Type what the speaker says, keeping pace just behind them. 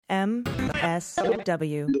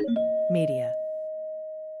MSW Media.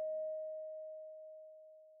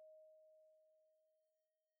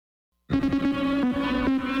 News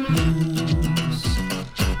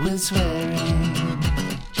with swearing.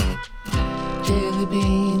 Daily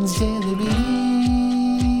beans, daily beans.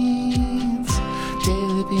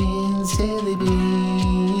 Daily beans, daily beans.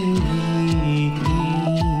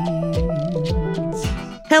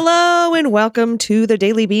 Hello and welcome to the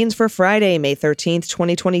Daily Beans for Friday, May 13th,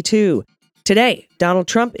 2022. Today, Donald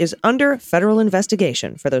Trump is under federal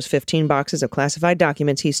investigation for those 15 boxes of classified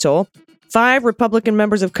documents he stole. 5 Republican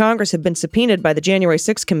members of Congress have been subpoenaed by the January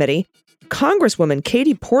 6th committee. Congresswoman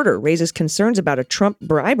Katie Porter raises concerns about a Trump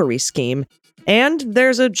bribery scheme. And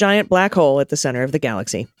there's a giant black hole at the center of the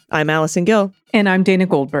galaxy. I'm Allison Gill. And I'm Dana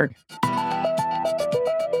Goldberg.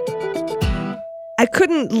 I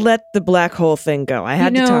couldn't let the black hole thing go. I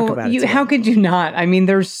had to talk about it today. How could you not? I mean,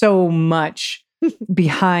 there's so much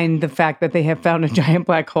behind the fact that they have found a giant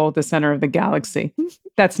black hole at the center of the galaxy.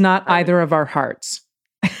 That's not either of our hearts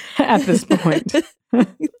at this point.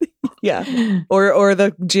 Yeah. Or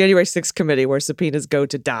the January 6th committee where subpoenas go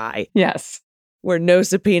to die. Yes. Where no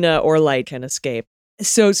subpoena or light can escape.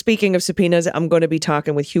 So speaking of subpoenas, I'm going to be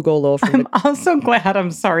talking with Hugo Lowell. I'm also glad, I'm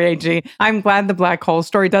sorry, AG, I'm glad the black hole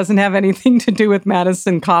story doesn't have anything to do with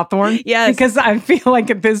Madison Cawthorn. Yes. Because I feel like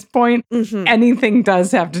at this point, anything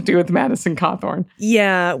does have to do with Madison Cawthorn.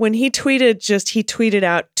 Yeah. When he tweeted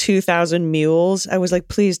out 2,000 mules, I was like,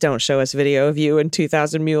 please don't show us video of you and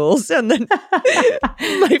 2,000 mules. And then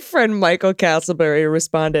my friend Michael Castleberry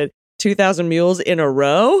responded, 2,000 mules in a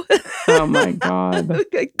row? Oh my God.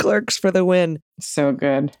 Clerks for the win. So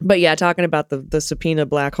good. But yeah, talking about the subpoena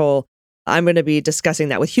black hole, I'm going to be discussing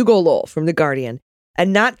that with Hugo Lowell from The Guardian.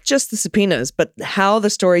 And not just the subpoenas, but how the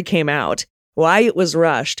story came out, why it was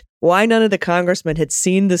rushed, why none of the congressmen had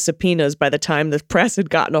seen the subpoenas by the time the press had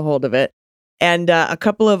gotten a hold of it, and a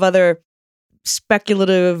couple of other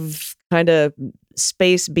speculative kind of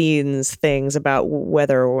space beans things about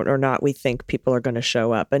whether or not we think people are going to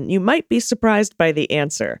show up. And you might be surprised by the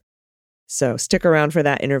answer. So stick around for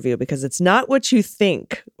that interview because it's not what you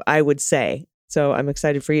think, I would say. So I'm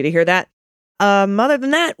excited for you to hear that. Other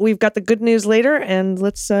than that, we've got the good news later, and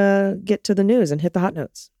let's get to the news and hit the hot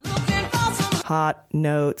notes. Hot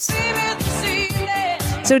notes.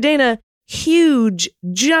 So Dana, huge,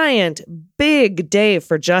 giant, big day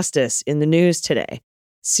for justice in the news today.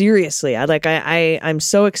 Seriously, I'm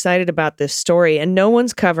so excited about this story, and no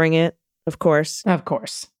one's covering it, of course. Of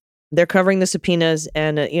course. They're covering the subpoenas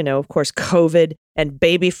and, of course, COVID and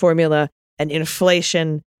baby formula and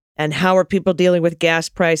inflation and how are people dealing with gas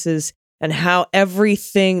prices and how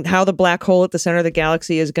the black hole at the center of the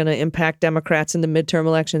galaxy is going to impact Democrats in the midterm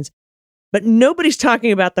elections. But nobody's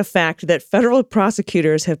talking about the fact that federal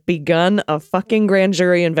prosecutors have begun a fucking grand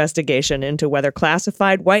jury investigation into whether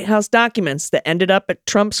classified White House documents that ended up at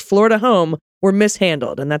Trump's Florida home were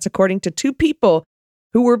mishandled. And that's according to 2 people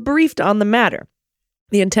who were briefed on the matter.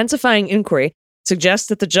 The intensifying inquiry suggests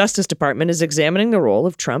that the Justice Department is examining the role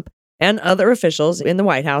of Trump and other officials in the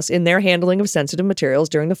White House in their handling of sensitive materials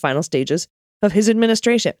during the final stages of his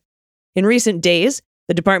administration. In recent days,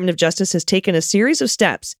 the Department of Justice has taken a series of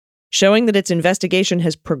steps showing that its investigation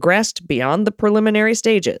has progressed beyond the preliminary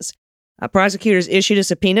stages. Prosecutors issued a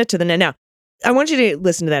subpoena to the... Now, I want you to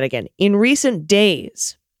listen to that again. In recent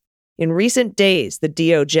days, the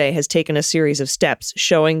DOJ has taken a series of steps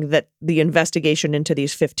showing that the investigation into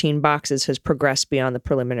these 15 boxes has progressed beyond the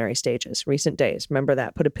preliminary stages. Recent days. Remember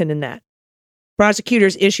that. Put a pin in that.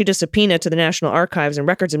 Prosecutors issued a subpoena to the National Archives and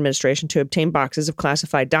Records Administration to obtain boxes of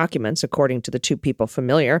classified documents, according to the 2 people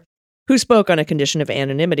familiar, who spoke on a condition of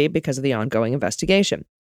anonymity because of the ongoing investigation.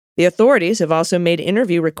 The authorities have also made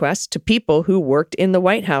interview requests to people who worked in the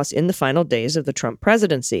White House in the final days of the Trump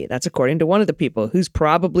presidency. That's according to one of the people, who's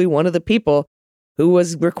probably one of the people who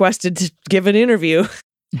was requested to give an interview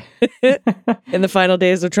in the final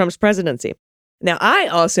days of Trump's presidency. Now, I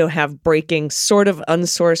also have breaking sort of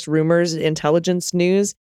unsourced rumors, intelligence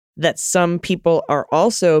news, that some people are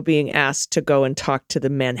also being asked to go and talk to the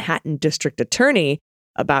Manhattan District Attorney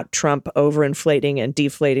about Trump overinflating and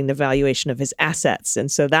deflating the valuation of his assets.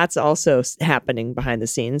 And so that's also happening behind the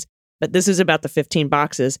scenes. But this is about the 15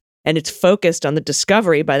 boxes, and it's focused on the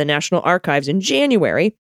discovery by the National Archives in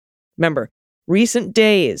January. Remember, recent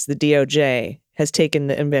days, the DOJ has taken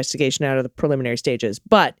the investigation out of the preliminary stages.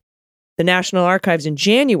 But the National Archives in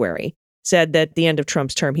January said that at the end of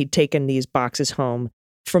Trump's term, he'd taken these boxes home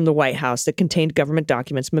from the White House that contained government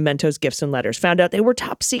documents, mementos, gifts, and letters. Found out they were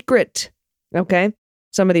top secret. Okay?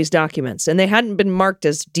 Some of these documents. And they hadn't been marked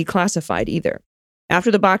as declassified either.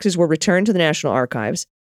 After the boxes were returned to the National Archives,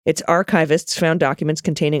 Its archivists found documents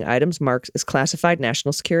containing items marked as classified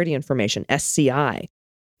national security information, SCI.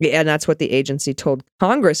 And that's what the agency told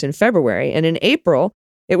Congress in February. And in April,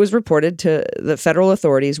 it was reported to the federal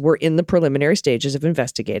authorities were in the preliminary stages of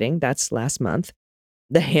investigating, that's last month,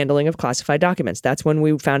 the handling of classified documents. That's when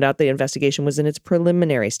we found out the investigation was in its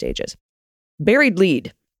preliminary stages. Buried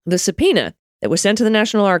lead. The subpoena that was sent to the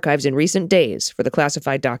National Archives in recent days for the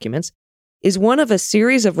classified documents is one of a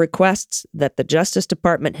series of requests that the Justice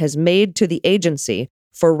Department has made to the agency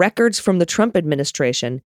for records from the Trump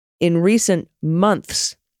administration in recent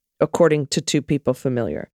months, according to two people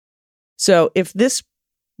familiar. So if this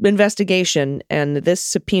investigation and this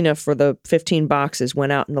subpoena for the 15 boxes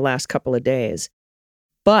went out in the last couple of days,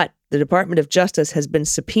 but the Department of Justice has been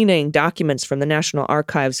subpoenaing documents from the National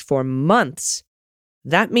Archives for months,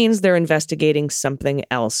 that means they're investigating something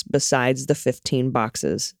else besides the 15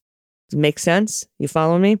 boxes. Does it make sense? You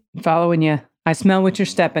following me? Following you. I smell what you're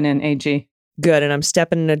stepping in, AG. Good, and I'm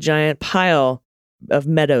stepping in a giant pile of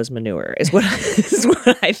Meadows manure is what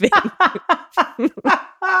I think.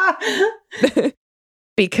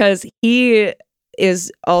 Because he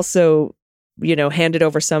is also, handed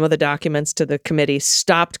over some of the documents to the committee,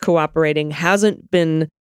 stopped cooperating, hasn't been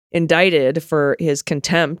indicted for his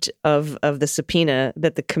contempt of the subpoena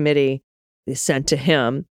that the committee sent to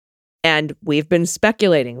him. And we've been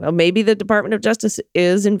speculating, well, maybe the Department of Justice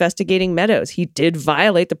is investigating Meadows. He did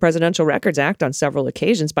violate the Presidential Records Act on several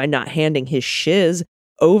occasions by not handing his shiz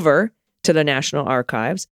over to the National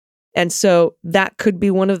Archives. And so that could be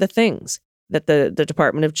one of the things that the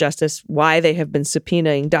Department of Justice, why they have been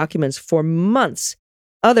subpoenaing documents for months,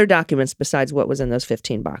 other documents besides what was in those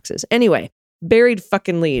 15 boxes. Anyway, buried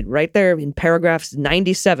fucking lead right there in paragraphs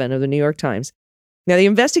 97 of the New York Times. Now, the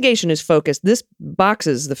investigation is focused,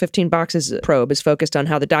 the 15 boxes probe is focused on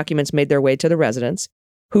how the documents made their way to the residence,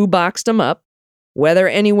 who boxed them up, whether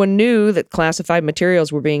anyone knew that classified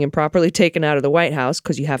materials were being improperly taken out of the White House,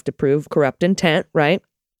 because you have to prove corrupt intent, right?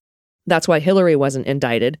 That's why Hillary wasn't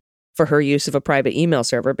indicted for her use of a private email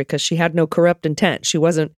server, because she had no corrupt intent. She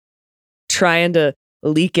wasn't trying to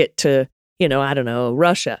leak it to,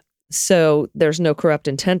 Russia. So there's no corrupt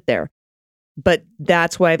intent there. But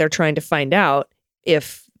that's why they're trying to find out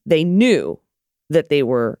if they knew that they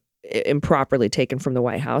were improperly taken from the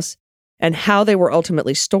White House and how they were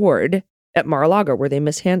ultimately stored at Mar-a-Lago, where they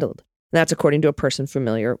mishandled. And that's according to a person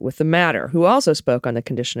familiar with the matter, who also spoke on the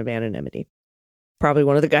condition of anonymity. Probably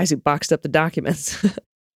one of the guys who boxed up the documents.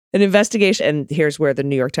 An investigation, and here's where the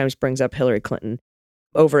New York Times brings up Hillary Clinton,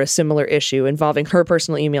 over a similar issue involving her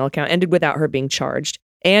personal email account ended without her being charged.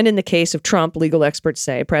 And in the case of Trump, legal experts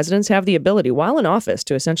say presidents have the ability, while in office,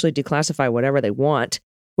 to essentially declassify whatever they want,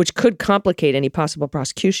 which could complicate any possible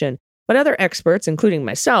prosecution. But other experts, including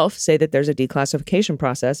myself, say that there's a declassification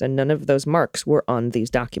process and none of those marks were on these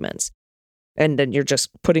documents. And then you're just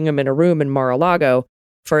putting them in a room in Mar-a-Lago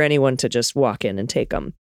for anyone to just walk in and take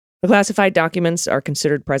them. The classified documents are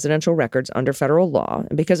considered presidential records under federal law.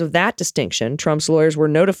 And because of that distinction, Trump's lawyers were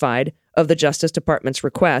notified of the Justice Department's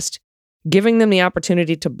request, giving them the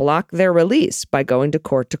opportunity to block their release by going to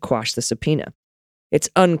court to quash the subpoena. It's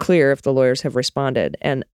unclear if the lawyers have responded.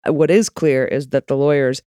 And what is clear is that the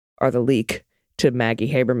lawyers are the leak to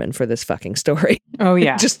Maggie Haberman for this fucking story. Oh,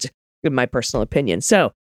 yeah. Just in my personal opinion.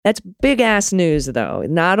 So that's big ass news, though.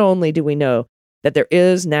 Not only do we know that there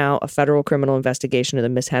is now a federal criminal investigation of the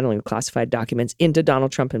mishandling of classified documents into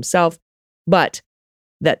Donald Trump himself, but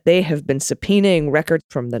that they have been subpoenaing records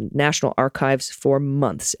from the National Archives for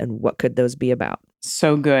months. And what could those be about?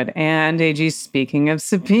 So good. And AG, speaking of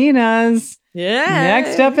subpoenas, yeah.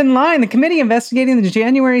 Next up in line, the committee investigating the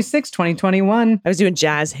January 6, 2021. I was doing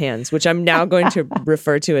jazz hands, which I'm now going to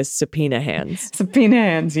refer to as subpoena hands. Subpoena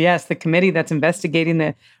hands, yes. The committee that's investigating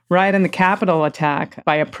the riot on the Capitol attack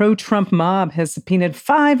by a pro-Trump mob has subpoenaed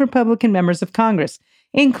 5 Republican members of Congress,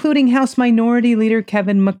 including House Minority Leader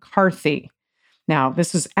Kevin McCarthy. Now,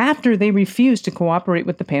 this is after they refused to cooperate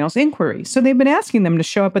with the panel's inquiry. So they've been asking them to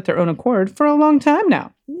show up at their own accord for a long time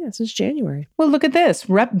now. Yeah, since January. Well, look at this.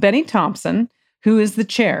 Rep. Benny Thompson, who is the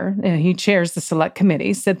chair, and he chairs the select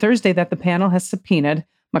committee, said Thursday that the panel has subpoenaed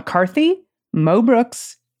McCarthy, Mo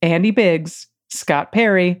Brooks, Andy Biggs, Scott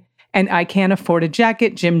Perry, and I can't afford a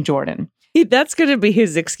jacket, Jim Jordan. That's going to be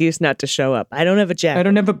his excuse not to show up. I don't have a jacket. I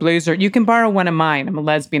don't have a blazer. You can borrow one of mine. I'm a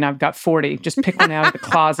lesbian. I've got 40. Just pick one out of the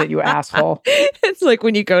closet, you asshole. It's like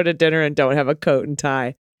when you go to dinner and don't have a coat and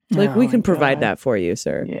tie. Like, we can provide God. that for you,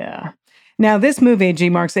 sir. Yeah. Now, this move, AG,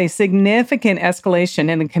 marks a significant escalation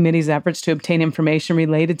in the committee's efforts to obtain information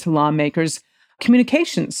related to lawmakers'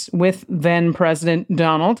 communications with then President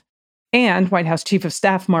Donald and White House Chief of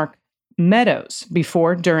Staff Mark Meadows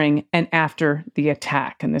before, during, and after the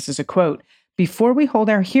attack. And this is a quote. Before we hold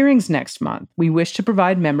our hearings next month, we wish to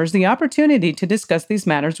provide members the opportunity to discuss these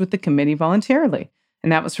matters with the committee voluntarily.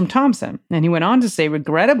 And that was from Thompson. And he went on to say,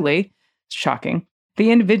 regrettably, shocking,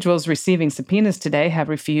 the individuals receiving subpoenas today have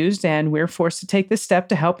refused, and we're forced to take this step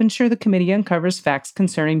to help ensure the committee uncovers facts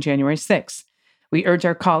concerning January 6th. We urge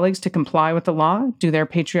our colleagues to comply with the law, do their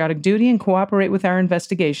patriotic duty, and cooperate with our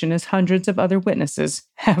investigation as hundreds of other witnesses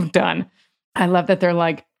have done. I love that they're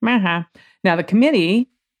like, meh. Now, the committee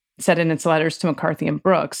said in its letters to McCarthy and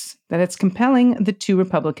Brooks that it's compelling the two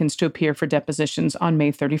Republicans to appear for depositions on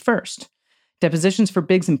May 31st. Depositions for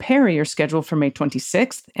Biggs and Perry are scheduled for May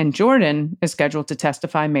 26th, and Jordan is scheduled to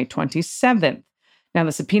testify May 27th. Now,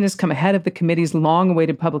 the subpoenas come ahead of the committee's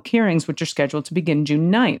long-awaited public hearings, which are scheduled to begin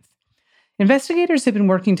June 9th. Investigators have been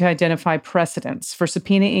working to identify precedents for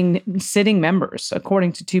subpoenaing sitting members,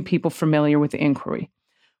 according to two people familiar with the inquiry.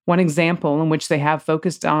 One example in which they have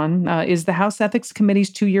focused on is the House Ethics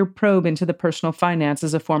Committee's 2-year probe into the personal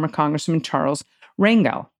finances of former Congressman Charles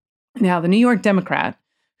Rangel. Now, the New York Democrat,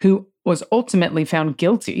 who was ultimately found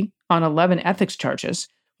guilty on 11 ethics charges,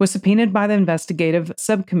 was subpoenaed by the investigative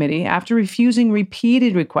subcommittee after refusing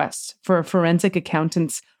repeated requests for a forensic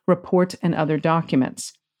accountant's report and other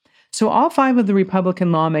documents. So all 5 of the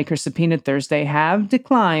Republican lawmakers subpoenaed Thursday have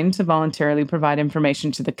declined to voluntarily provide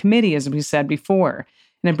information to the committee, as we said before.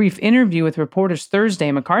 In a brief interview with reporters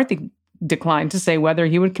Thursday, McCarthy declined to say whether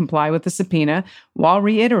he would comply with the subpoena while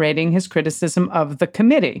reiterating his criticism of the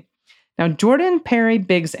committee. Now, Jordan, Perry,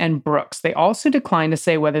 Biggs, and Brooks, they also declined to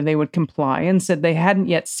say whether they would comply and said they hadn't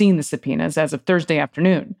yet seen the subpoenas as of Thursday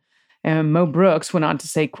afternoon. And Mo Brooks went on to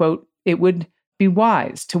say, quote, it would be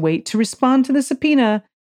wise to wait to respond to the subpoena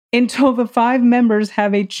until the 5 members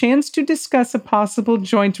have a chance to discuss a possible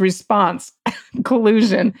joint response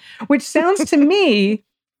collusion, which sounds to me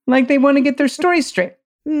like they want to get their story straight.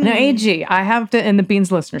 Now, AG, I have to, and the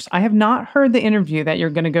Beans listeners, I have not heard the interview that you're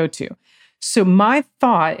going to go to. So my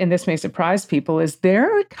thought, and this may surprise people, is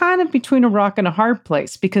they're kind of between a rock and a hard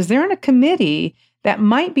place because they're in a committee that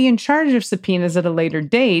might be in charge of subpoenas at a later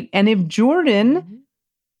date. And if Jordan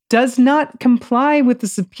does not comply with the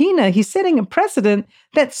subpoena, he's setting a precedent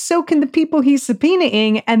that so can the people he's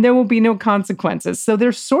subpoenaing, and there will be no consequences. So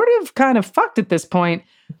they're sort of kind of fucked at this point.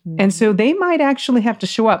 And so they might actually have to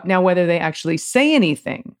show up. Now, whether they actually say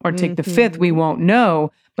anything or take the fifth, we won't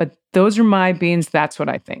know. But those are my beans. That's what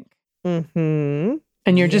I think. And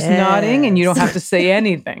you're just nodding and you don't have to say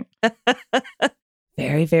anything.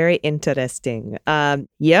 Very, very interesting.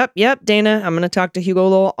 Yep, Dana. I'm going to talk to Hugo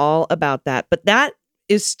Lowell all about that. But that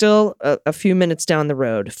is still a few minutes down the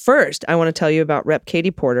road. First, I want to tell you about Rep.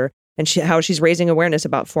 Katie Porter and how she's raising awareness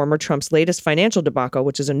about former Trump's latest financial debacle,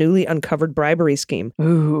 which is a newly uncovered bribery scheme.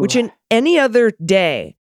 Ooh. Which in any other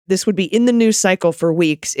day, this would be in the news cycle for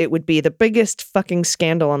weeks. It would be the biggest fucking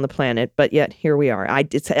scandal on the planet. But yet here we are. I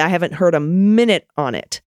haven't heard a minute on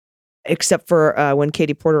it, except for when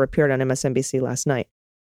Katie Porter appeared on MSNBC last night.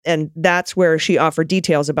 And that's where she offered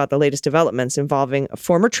details about the latest developments involving a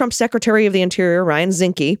former Trump Secretary of the Interior, Ryan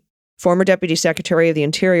Zinke, former Deputy Secretary of the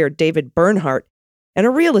Interior, David Bernhardt, and a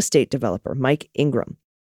real estate developer, Mike Ingram.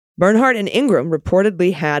 Bernhardt and Ingram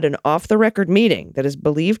reportedly had an off-the-record meeting that is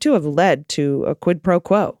believed to have led to a quid pro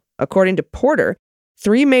quo. According to Porter,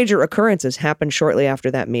 3 major occurrences happened shortly after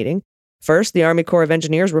that meeting. First, the Army Corps of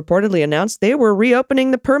Engineers reportedly announced they were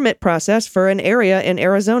reopening the permit process for an area in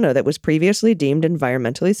Arizona that was previously deemed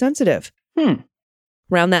environmentally sensitive.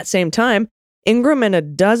 Around that same time, Ingram and a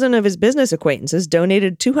dozen of his business acquaintances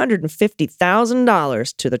donated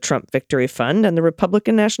 $250,000 to the Trump Victory Fund and the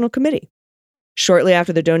Republican National Committee. Shortly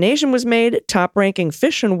after the donation was made, top-ranking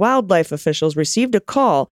fish and wildlife officials received a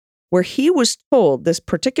call where this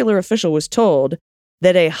particular official was told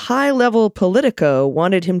that a high-level politico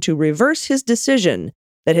wanted him to reverse his decision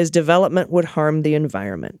that his development would harm the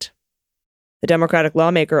environment. The Democratic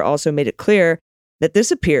lawmaker also made it clear that this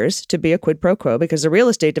appears to be a quid pro quo because the real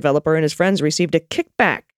estate developer and his friends received a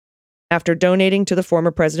kickback after donating to the former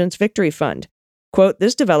president's Victory Fund. Quote,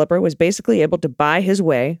 this developer was basically able to buy his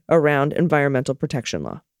way around environmental protection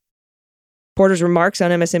law. Porter's remarks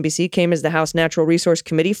on MSNBC came as the House Natural Resource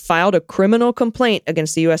Committee filed a criminal complaint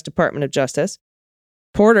against the U.S. Department of Justice.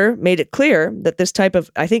 Porter made it clear that this type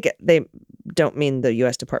of, I think they don't mean the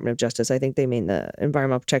U.S. Department of Justice. I think they mean the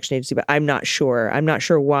Environmental Protection Agency, but I'm not sure. I'm not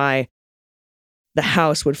sure why the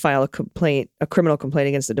House would file a criminal complaint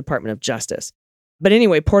against the Department of Justice. But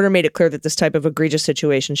anyway, Porter made it clear that this type of egregious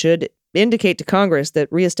situation should indicate to Congress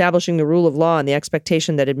that reestablishing the rule of law and the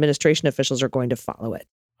expectation that administration officials are going to follow it.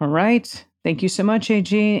 All right. Thank you so much,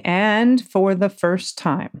 AG. And for the first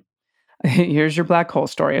time, Here's your black hole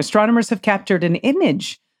story. Astronomers have captured an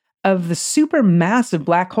image of the supermassive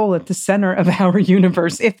black hole at the center of our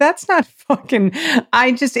universe. If that's not fucking,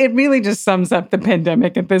 it really just sums up the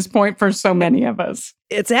pandemic at this point for so many of us.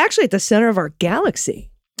 It's actually at the center of our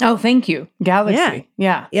galaxy. Oh, thank you. Galaxy.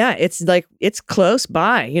 Yeah. Yeah, it's close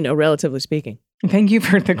by, relatively speaking. Thank you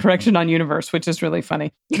for the correction on universe, which is really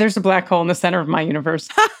funny. There's a black hole in the center of my universe.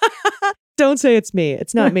 Don't say it's me.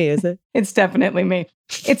 It's not me, is it? It's definitely me.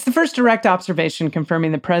 It's the first direct observation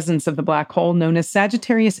confirming the presence of the black hole known as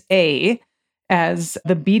Sagittarius A as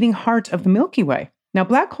the beating heart of the Milky Way. Now,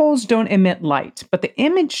 black holes don't emit light, but the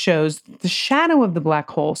image shows the shadow of the black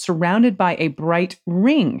hole surrounded by a bright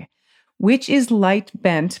ring, which is light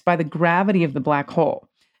bent by the gravity of the black hole.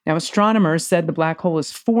 Now, astronomers said the black hole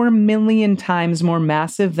is 4 million times more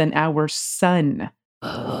massive than our sun.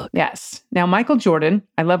 Yes. Now, Michael Jordan,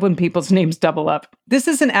 I love when people's names double up. This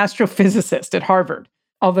is an astrophysicist at Harvard,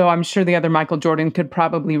 although I'm sure the other Michael Jordan could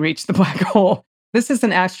probably reach the black hole. This is an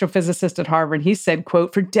astrophysicist at Harvard. He said,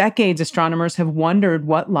 quote, "For decades, astronomers have wondered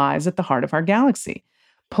what lies at the heart of our galaxy,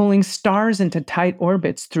 pulling stars into tight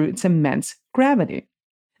orbits through its immense gravity."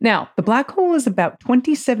 Now, the black hole is about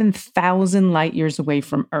 27,000 light years away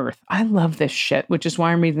from Earth. I love this shit, which is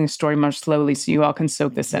why I'm reading the story much slowly so you all can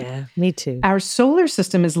soak this in. Yeah, me too. Our solar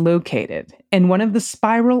system is located in one of the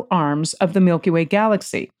spiral arms of the Milky Way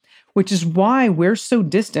galaxy, which is why we're so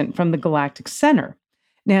distant from the galactic center.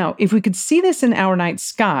 Now, if we could see this in our night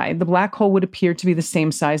sky, the black hole would appear to be the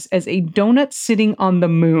same size as a donut sitting on the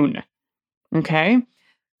moon. Okay?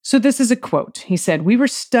 So this is a quote. He said, "We were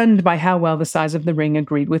stunned by how well the size of the ring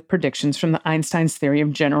agreed with predictions from the Einstein's theory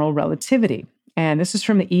of general relativity." And this is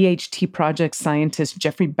from the EHT project scientist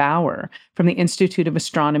Jeffrey Bauer from the Institute of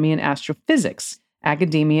Astronomy and Astrophysics,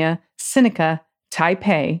 Academia Sinica,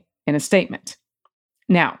 Taipei, in a statement.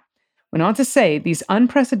 Now, went on to say, these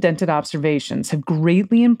unprecedented observations have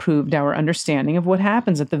greatly improved our understanding of what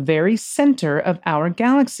happens at the very center of our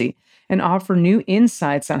galaxy and offer new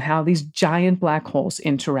insights on how these giant black holes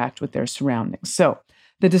interact with their surroundings. So,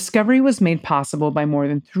 the discovery was made possible by more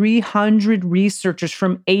than 300 researchers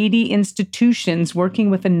from 80 institutions working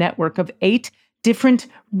with a network of 8 different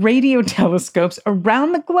radio telescopes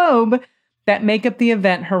around the globe that make up the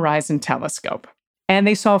Event Horizon Telescope. And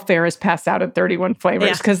they saw Ferris pass out at 31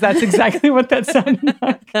 flavors because that's exactly what that sounded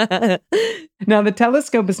like. Now, the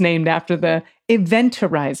telescope is named after the Event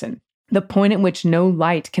Horizon, the point at which no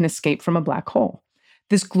light can escape from a black hole.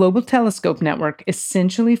 This global telescope network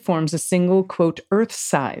essentially forms a single, quote,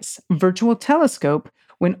 Earth-size virtual telescope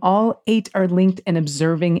when all 8 are linked and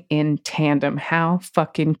observing in tandem. How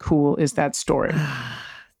fucking cool is that story?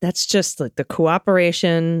 That's just like the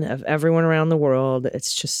cooperation of everyone around the world.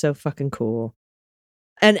 It's just so fucking cool.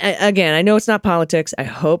 And again, I know it's not politics. I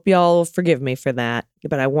hope y'all forgive me for that.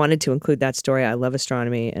 But I wanted to include that story. I love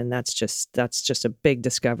astronomy, and that's just a big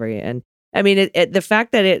discovery. And I mean, the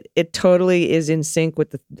fact that it totally is in sync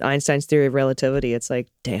with the Einstein's theory of relativity. It's like,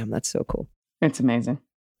 damn, that's so cool. It's amazing.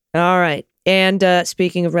 All right. And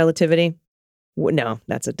speaking of relativity, no,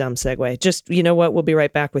 that's a dumb segue. Just, you know what? We'll be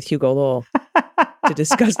right back with Hugo Lowell to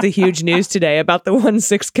discuss the huge news today about the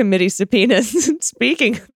 1/6 committee subpoenas.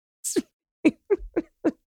 Speaking.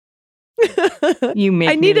 You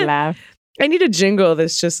make me laugh. I need a jingle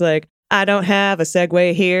that's just like, I don't have a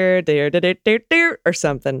segue here, or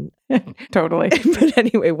something. Totally. But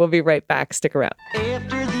anyway, we'll be right back. Stick around.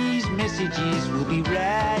 After these messages, we'll be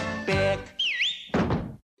right back.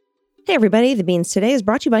 Hey everybody, The Beans today is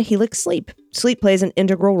brought to you by Helix Sleep. Sleep plays an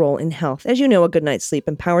integral role in health. As you know, a good night's sleep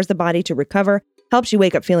empowers the body to recover, helps you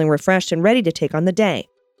wake up feeling refreshed and ready to take on the day.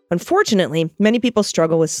 Unfortunately, many people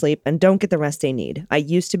struggle with sleep and don't get the rest they need. I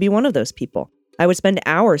used to be one of those people. I would spend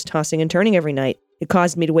hours tossing and turning every night. It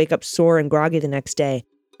caused me to wake up sore and groggy the next day.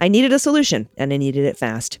 I needed a solution, and I needed it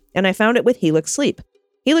fast. And I found it with Helix Sleep.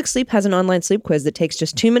 Helix Sleep has an online sleep quiz that takes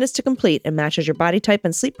just 2 minutes to complete and matches your body type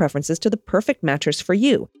and sleep preferences to the perfect mattress for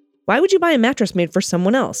you. Why would you buy a mattress made for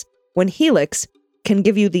someone else when Helix can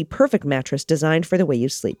give you the perfect mattress designed for the way you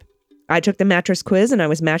sleep? I took the mattress quiz and I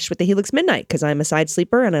was matched with the Helix Midnight because I'm a side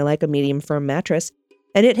sleeper and I like a medium firm mattress,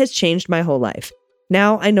 and it has changed my whole life.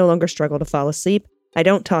 Now I no longer struggle to fall asleep. I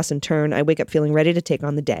don't toss and turn. I wake up feeling ready to take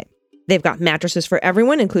on the day. They've got mattresses for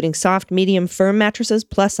everyone, including soft, medium, firm mattresses,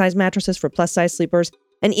 plus-size mattresses for plus-size sleepers,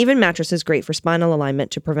 and even mattresses great for spinal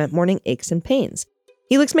alignment to prevent morning aches and pains.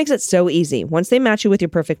 Helix makes it so easy. Once they match you with your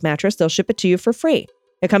perfect mattress, they'll ship it to you for free.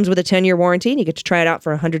 It comes with a 10-year warranty, and you get to try it out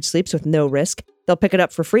for 100 sleeps with no risk. They'll pick it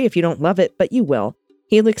up for free if you don't love it, but you will.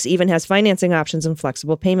 Helix even has financing options and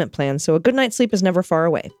flexible payment plans, so a good night's sleep is never far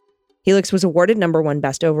away. Helix was awarded #1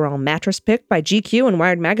 Best Overall Mattress Pick by GQ and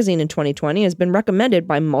Wired Magazine in 2020, has been recommended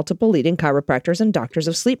by multiple leading chiropractors and doctors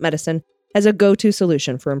of sleep medicine as a go-to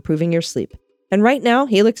solution for improving your sleep. And right now,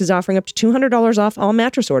 Helix is offering up to $200 off all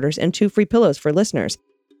mattress orders and 2 free pillows for listeners.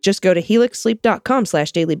 Just go to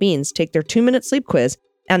helixsleep.com/dailybeans, take their 2-minute sleep quiz,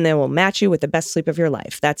 and they will match you with the best sleep of your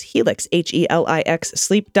life. That's Helix, HELIX,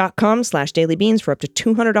 sleep.com/dailybeans for up to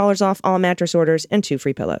 $200 off all mattress orders and 2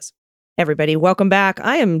 free pillows. Everybody, welcome back.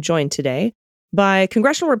 I am joined today by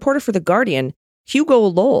congressional reporter for The Guardian, Hugo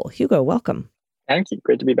Lowell. Hugo, welcome. Thank you.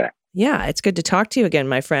 Great to be back. Yeah, it's good to talk to you again,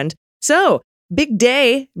 my friend. So, big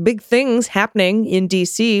day, big things happening in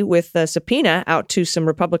D.C. with a subpoena out to some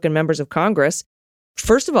Republican members of Congress.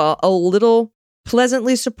 First of all, a little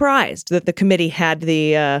pleasantly surprised that the committee had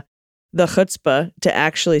the chutzpah to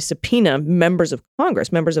actually subpoena members of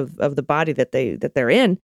Congress, members of the body that they're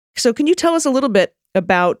in. So can you tell us a little bit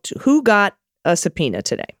about who got a subpoena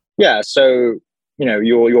today? Yeah, so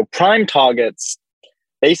your prime targets,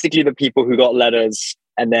 basically the people who got letters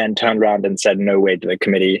and then turned around and said no way to the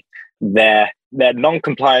committee. Their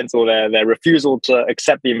non-compliance or their refusal to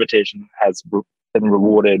accept the invitation has been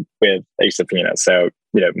rewarded with a subpoena. So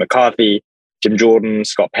McCarthy, Jim Jordan,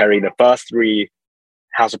 Scott Perry, the first 3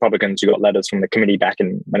 House Republicans who got letters from the committee back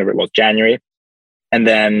in whenever it was, January. And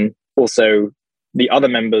then also the other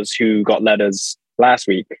members who got letters last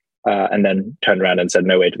week and then turned around and said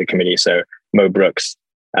no way to the committee. So Mo Brooks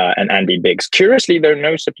and Andy Biggs. Curiously, though,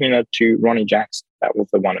 no subpoena to Ronnie Jackson. That was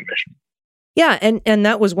the one omission. Yeah, and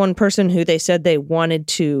that was one person who they said they wanted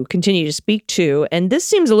to continue to speak to. And this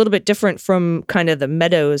seems a little bit different from kind of the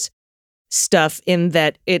Meadows stuff in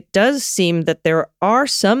that it does seem that there are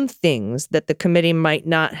some things that the committee might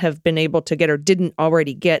not have been able to get or didn't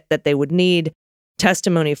already get that they would need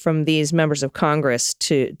testimony from these members of Congress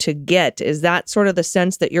to get. Is that sort of the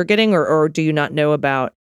sense that you're getting, or do you not know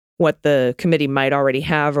about what the committee might already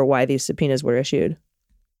have or why these subpoenas were issued?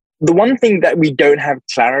 The one thing that we don't have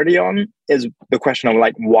clarity on is the question of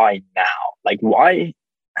why now? Why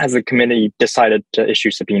has the committee decided to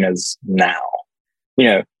issue subpoenas now?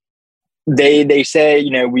 They say,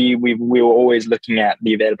 we were always looking at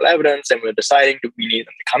the available evidence and we're deciding do we need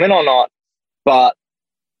them to come in or not. But,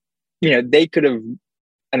 they could have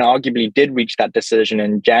and arguably did reach that decision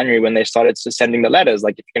in January when they started sending the letters.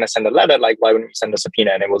 If you're going to send a letter, why wouldn't you send a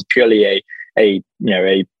subpoena? And it was purely a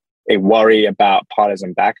worry about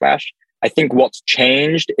partisan backlash. I think what's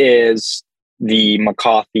changed is the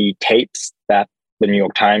McCarthy tapes that the New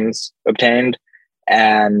York Times obtained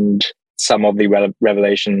and some of the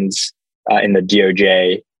revelations in the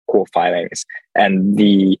DOJ court filings, and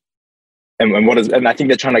I think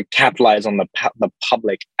they're trying to capitalize on the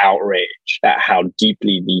public outrage at how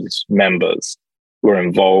deeply these members were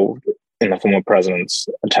involved in the former president's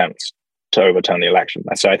attempts to overturn the election.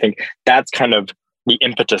 So I think that's kind of the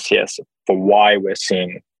impetus here for why we're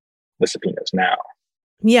seeing the subpoenas now.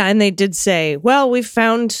 Yeah, and they did say, well, we've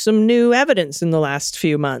found some new evidence in the last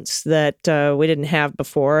few months that we didn't have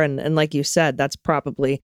before. And like you said, that's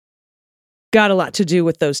probably got a lot to do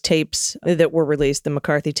with those tapes that were released, the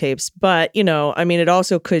McCarthy tapes. But, it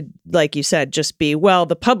also could, like you said, just be, well,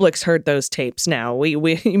 the public's heard those tapes now. We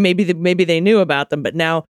maybe they knew about them, but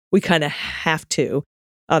now we kind of have to.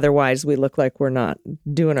 Otherwise, we look like we're not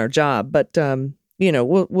doing our job. But,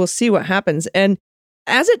 we'll see what happens. And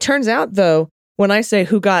as it turns out, though, when I say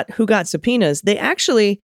who got subpoenas, they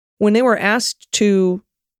actually, when they were asked to,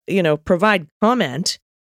 provide comment,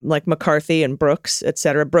 like McCarthy and Brooks, et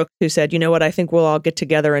cetera, Brooks, who said, I think we'll all get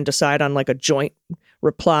together and decide on a joint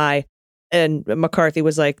reply. And McCarthy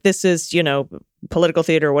was like, this is, political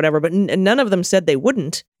theater or whatever. But none of them said they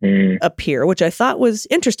wouldn't appear, which I thought was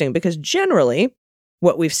interesting because generally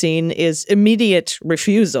what we've seen is immediate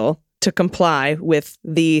refusal to comply with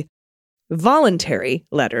the voluntary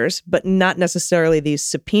letters, but not necessarily these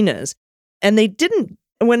subpoenas. And they didn't,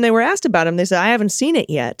 when they were asked about them, they said, I haven't seen it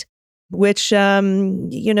yet, which,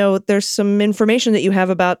 there's some information that you have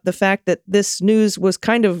about the fact that this news was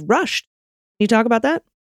kind of rushed. Can you talk about that?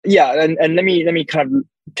 Yeah. And let me kind of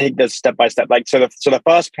take this step by step. So the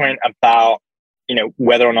first point about,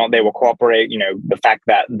 whether or not they will cooperate, the fact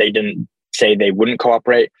that they didn't say they wouldn't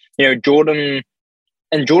cooperate,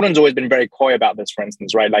 Jordan's always been very coy about this, for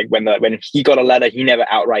instance, right? When he got a letter, he never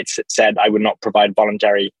outright said, I would not provide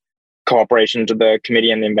voluntary cooperation to the committee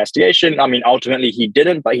and the investigation. I mean, ultimately he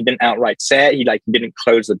didn't, but he didn't outright say it. He didn't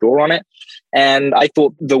close the door on it. And I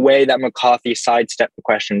thought the way that McCarthy sidestepped the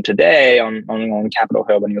question today on Capitol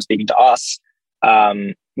Hill when he was speaking to us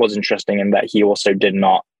was interesting, in that he also did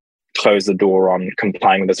not close the door on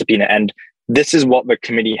complying with the subpoena. And this is what the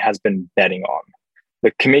committee has been betting on.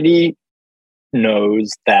 The committee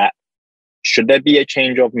knows that should there be a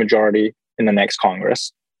change of majority in the next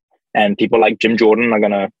Congress, and people like Jim Jordan are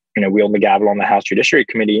going to, wield the gavel on the House Judiciary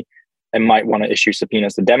Committee and might want to issue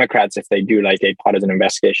subpoenas to Democrats if they do like a partisan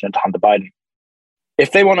investigation into Hunter Biden.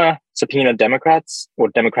 If they want to subpoena Democrats or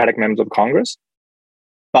Democratic members of Congress,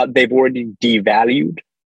 but they've already devalued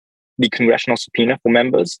the congressional subpoena for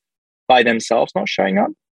members by themselves not showing up,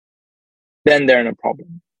 then they're in a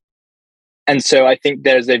problem. And so I think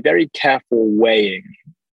there's a very careful weighing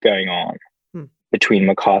going on between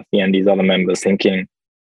McCarthy and these other members, thinking,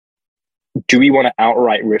 do we want to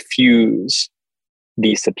outright refuse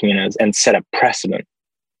these subpoenas and set a precedent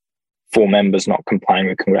for members not complying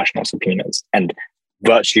with congressional subpoenas and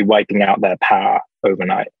virtually wiping out their power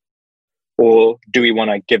overnight? Or do we want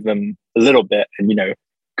to give them a little bit and,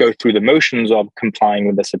 go through the motions of complying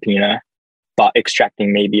with the subpoena, but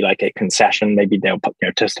extracting maybe like a concession, maybe they'll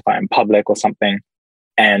testify in public or something.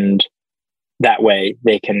 And that way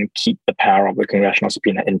they can keep the power of the congressional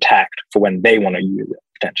subpoena intact for when they want to use it,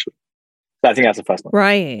 potentially. So I think that's the first one.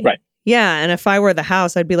 Right. Right. Yeah. And if I were the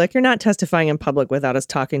House, I'd be like, you're not testifying in public without us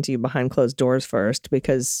talking to you behind closed doors first,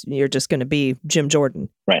 because you're just going to be Jim Jordan.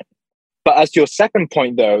 Right. But as to your second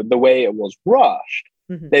point, though, the way it was rushed,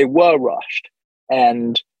 they were rushed.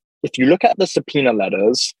 And if you look at the subpoena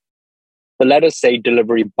letters, the letters say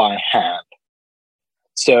delivery by hand.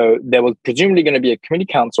 So there was presumably going to be a committee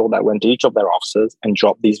counsel that went to each of their offices and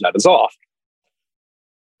dropped these letters off.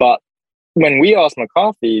 But when we asked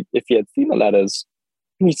McCarthy if he had seen the letters,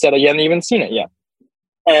 he said he hadn't even seen it yet.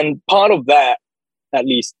 And part of that, at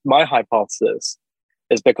least my hypothesis,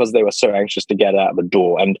 is because they were so anxious to get out the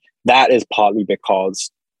door. And that is partly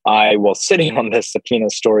because I was sitting on this subpoena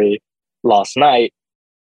story last night.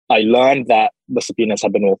 I learned that the subpoenas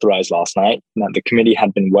had been authorized last night, and that the committee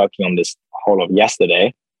had been working on this whole of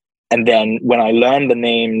yesterday. And then when I learned the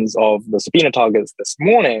names of the subpoena targets this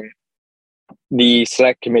morning, the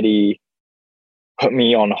select committee put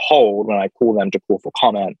me on hold when I called them to call for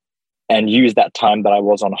comment, and used that time that I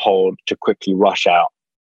was on hold to quickly rush out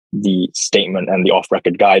the statement and the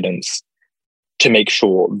off-record guidance to make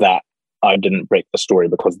sure that I didn't break the story,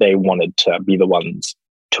 because they wanted to be the ones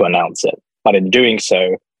to announce it. But in doing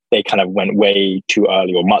so, they kind of went way too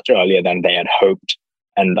early, or much earlier than they had hoped.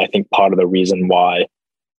 And I think part of the reason why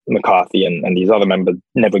McCarthy and these other members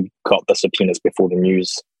never got the subpoenas before the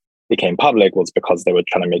news became public was because they were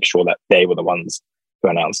trying to make sure that they were the ones who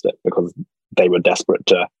announced it, because they were desperate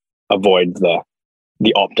to avoid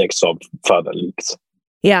the optics of further leaks.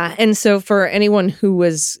 Yeah. And so for anyone who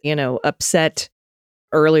was, upset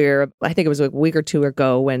earlier, I think it was a week or two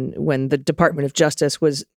ago when the Department of Justice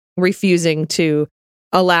was refusing to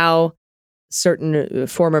allow certain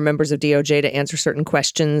former members of DOJ to answer certain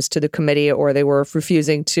questions to the committee, or they were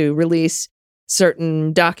refusing to release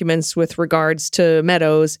certain documents with regards to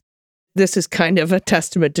Meadows. This is kind of a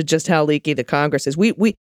testament to just how leaky the Congress is.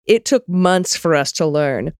 It took months for us to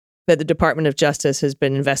learn that the Department of Justice has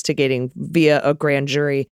been investigating via a grand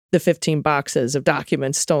jury the 15 boxes of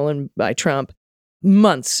documents stolen by Trump.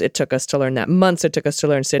 Months it took us to learn that. Months it took us to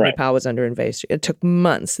learn Sidney Powell was under investigation. It took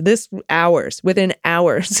months. Within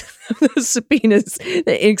hours, the subpoenas,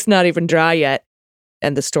 the ink's not even dry yet,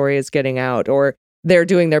 and the story is getting out, or they're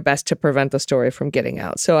doing their best to prevent the story from getting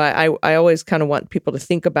out. So I always kind of want people to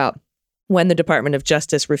think about when the Department of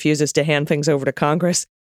Justice refuses to hand things over to Congress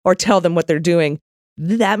or tell them what they're doing,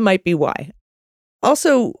 that might be why.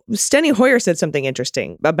 Also, Steny Hoyer said something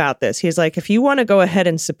interesting about this. He's like, if you want to go ahead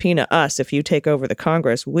and subpoena us, if you take over the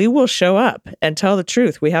Congress, we will show up and tell the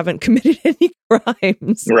truth. We haven't committed any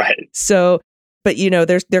crimes. Right. So, but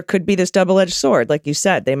there could be this double-edged sword. Like you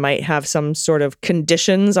said, they might have some sort of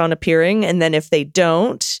conditions on appearing. And then if they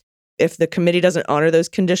don't, if the committee doesn't honor those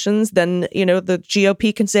conditions, then, the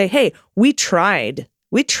GOP can say, hey, we tried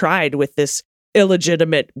with this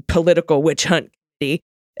illegitimate political witch hunt committee,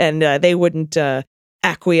 and they wouldn't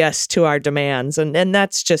acquiesce to our demands. And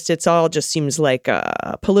that's it all just seems like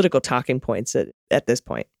political talking points at this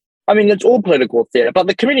point. I mean, it's all political theater, but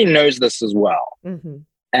the committee knows this as well. Mm-hmm.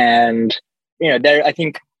 And, I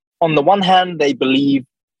think on the one hand, they believe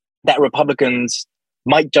that Republicans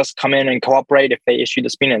might just come in and cooperate if they issue the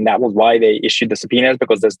subpoena. And that was why they issued the subpoenas,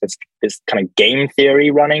 because there's this kind of game theory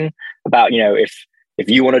running about, if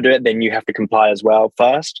you want to do it, then you have to comply as well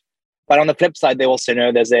first. But on the flip side, they also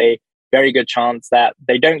know there's a very good chance that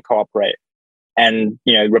they don't cooperate. And,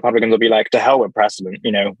 Republicans will be like, to hell with precedent,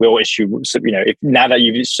 we'll issue, if now that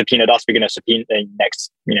you've subpoenaed us, we're going to subpoena the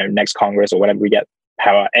next Congress or whatever we get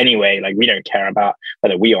power anyway. Like, we don't care about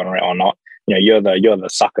whether we honor it or not. You're the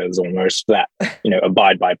suckers almost that,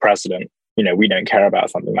 abide by precedent. We don't care about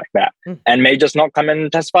something like that. And may just not come in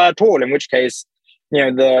and testify at all, in which case,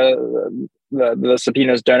 the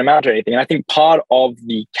subpoenas don't amount to anything. And I think part of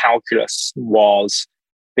the calculus was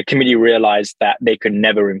the committee realized that they could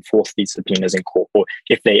never enforce these subpoenas in court, or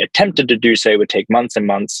if they attempted to do so, it would take months and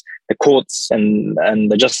months. The courts and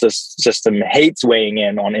the justice system hates weighing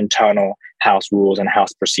in on internal House rules and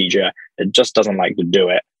House procedure. It just doesn't like to do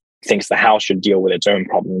it. It thinks the House should deal with its own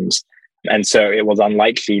problems. And so it was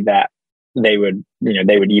unlikely that they would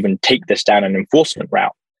even take this down an enforcement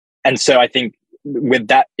route. And so I think with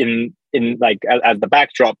that in like as the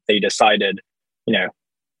backdrop, they decided,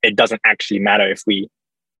 it doesn't actually matter if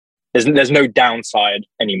there's no downside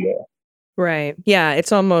anymore. Right. Yeah.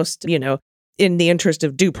 It's almost, in the interest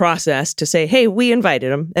of due process to say, hey, we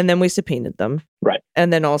invited them and then we subpoenaed them. Right.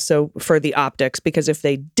 And then also for the optics, because if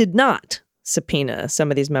they did not subpoena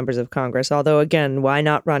some of these members of Congress, although again, why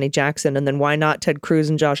not Ronnie Jackson? And then why not Ted Cruz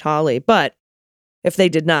and Josh Hawley? But if they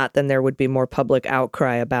did not, then there would be more public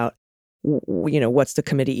outcry about, what's the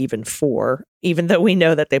committee even for? Even though we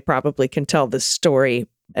know that they probably can tell this story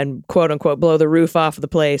and quote unquote blow the roof off the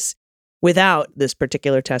place without this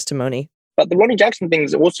particular testimony. But the Ronnie Jackson thing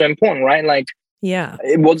is also important, right? Like, yeah,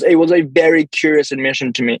 it was a very curious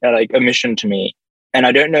omission to me. And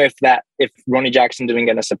I don't know if Ronnie Jackson didn't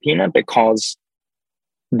get a subpoena because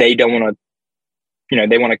they don't want to,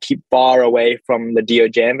 they want to keep far away from the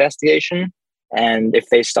DOJ investigation. And if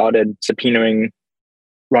they started subpoenaing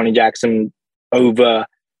Ronnie Jackson over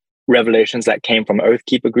revelations that came from Oath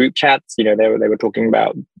Keeper group chats, they were talking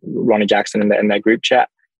about Ronnie Jackson in their group chat,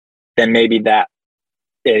 then maybe that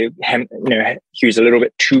he was a little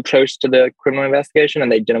bit too close to the criminal investigation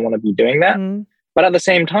and they didn't want to be doing that. Mm-hmm. But at the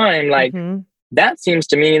same time, that seems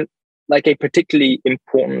to me like a particularly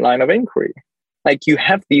important line of inquiry. Like, you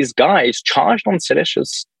have these guys charged on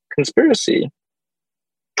seditious conspiracy,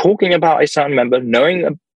 talking about a certain member,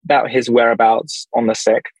 knowing about his whereabouts on the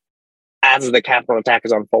 6th as the Capitol attack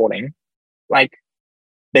is unfolding. Like,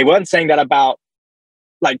 they weren't saying that about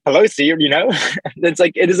Pelosi, It's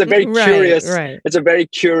like, it is a very curious, it's a very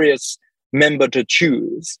curious member to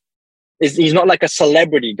choose. He's not like a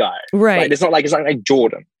celebrity guy. Right. It's not like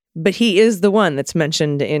Jordan. But he is the one that's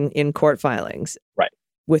mentioned in court filings. Right.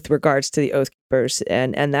 With regards to the Oath Keepers.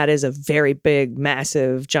 And that is a very big,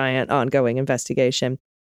 massive, giant ongoing investigation.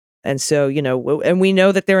 And so, and we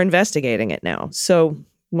know that they're investigating it now. So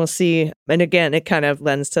we'll see. And again, it kind of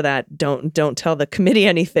lends to that. Don't tell the committee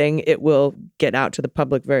anything. It will get out to the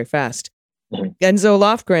public very fast. Mm-hmm. And Zoe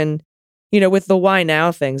Lofgren, with the why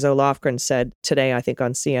now thing, Zoe Lofgren said today, I think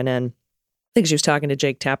on CNN, I think she was talking to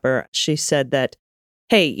Jake Tapper. She said that,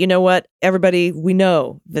 hey, you know what? Everybody, we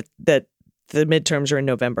know that the midterms are in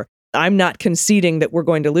November. I'm not conceding that we're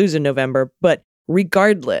going to lose in November, but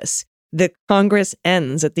regardless, the Congress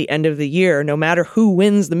ends at the end of the year, no matter who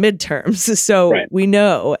wins the midterms. So we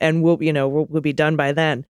know, and we'll be done by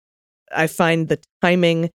then. I find the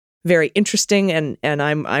timing very interesting, and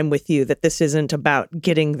I'm with you that this isn't about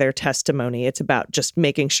getting their testimony. It's about just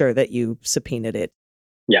making sure that you subpoenaed it.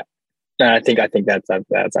 Yeah, and I think that's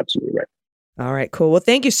absolutely right. All right, cool. Well,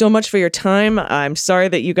 thank you so much for your time. I'm sorry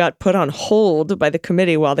that you got put on hold by the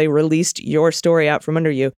committee while they released your story out from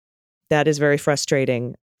under you. That is very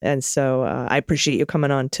frustrating. And so I appreciate you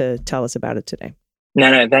coming on to tell us about it today.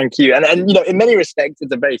 No, thank you. And in many respects,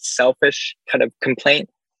 it's a very selfish kind of complaint.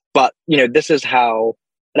 But, this is how,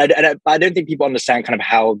 and I don't think people understand kind of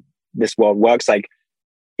how this world works. Like,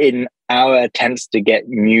 in our attempts to get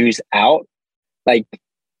news out, like,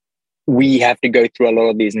 we have to go through a lot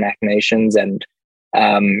of these machinations and,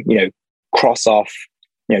 cross off,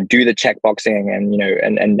 do the checkboxing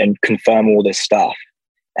and confirm all this stuff.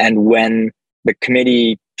 And when the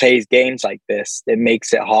committee plays games like this, it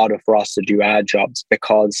makes it harder for us to do our jobs,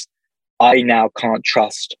 because I now can't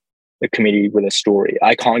trust the committee with a story.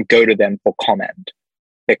 I can't go to them for comment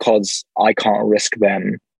because I can't risk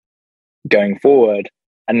them going forward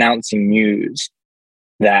announcing news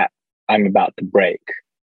that I'm about to break.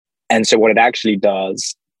 And so what it actually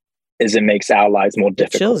does is it makes our lives more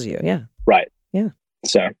difficult. It chills you, yeah. Right. Yeah.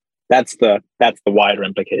 So that's the wider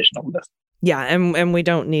implication of this. Yeah, and we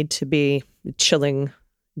don't need to be chilling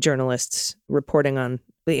journalists reporting on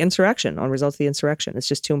the insurrection, on results of the insurrection. It's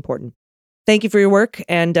just too important. Thank you for your work,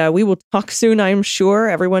 and we will talk soon, I'm sure.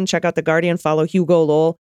 Everyone, check out The Guardian. Follow Hugo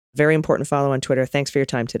Lowell. Very important follow on Twitter. Thanks for your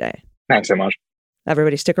time today. Thanks so much.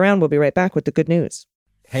 Everybody stick around. We'll be right back with the good news.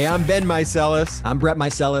 Hey, I'm Ben Meiselas. I'm Brett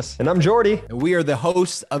Meiselas. And I'm Jordy. And we are the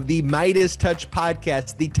hosts of the Midas Touch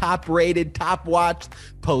podcast, the top-rated, top-watched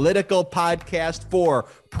political podcast for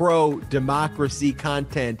pro-democracy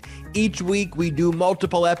content Each week, we do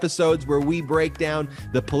multiple episodes where we break down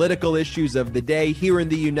the political issues of the day here in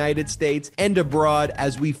the United States and abroad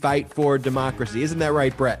as we fight for democracy. Isn't that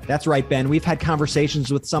right, Brett? That's right, Ben. We've had conversations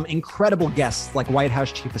with some incredible guests like White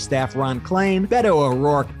House Chief of Staff Ron Klain, Beto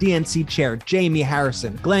O'Rourke, DNC Chair Jamie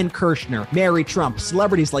Harrison, Glenn Kirshner, Mary Trump,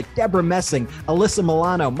 celebrities like Deborah Messing, Alyssa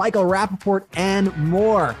Milano, Michael Rappaport, and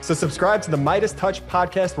more. So subscribe to the Midas Touch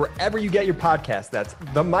podcast wherever you get your podcast. That's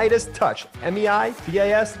the Midas Touch,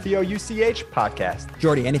 MEIDASTOUCH podcast.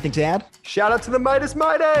 Jordy, anything to add? Shout out to the Midas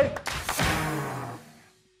Mighty!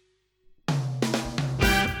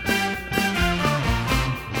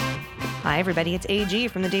 Hi, everybody. It's AG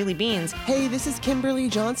from the Daily Beans. Hey, this is Kimberly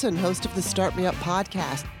Johnson, host of the Start Me Up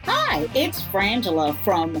podcast. Hi, it's Frangela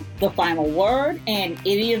from The Final Word and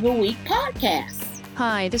Idiot of the Week podcast.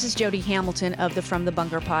 Hi, this is Jody Hamilton of the From the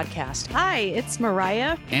Bunker podcast. Hi, it's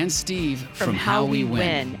Mariah and Steve from How We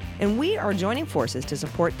Win. And we are joining forces to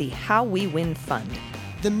support the How We Win Fund.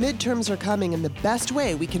 The midterms are coming, and the best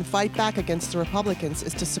way we can fight back against the Republicans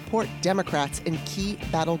is to support Democrats in key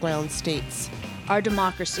battleground states. Our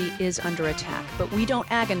democracy is under attack, but we don't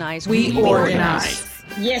agonize. We organize.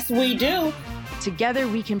 Yes, we do. Together,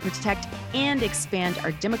 we can protect and expand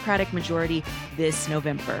our Democratic majority this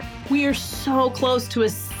November. We are so close to a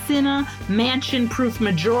Senate mansion-proof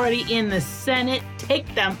majority in the Senate.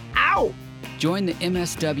 Take them out. Join the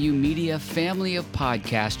MSW Media family of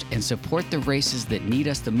podcasts and support the races that need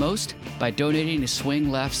us the most by donating to Swing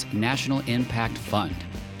Left's National Impact Fund.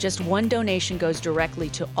 Just one donation goes directly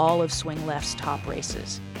to all of Swing Left's top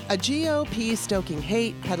races. A GOP stoking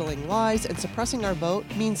hate, peddling lies, and suppressing our vote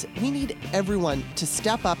means we need everyone to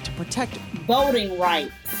step up to protect voting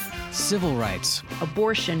rights, civil rights,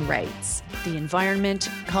 abortion rights, the environment,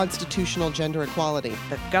 constitutional gender equality,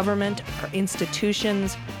 the government, our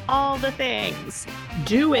institutions, all the things.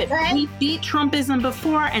 Do it. We beat Trumpism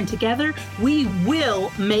before, and together we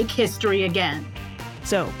will make history again.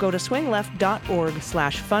 So go to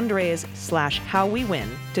swingleft.org/fundraise/howwewin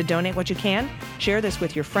to donate what you can. Share this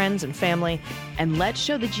with your friends and family. And let's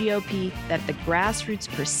show the GOP that the grassroots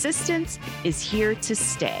persistence is here to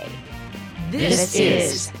stay. This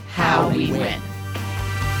is How We Win.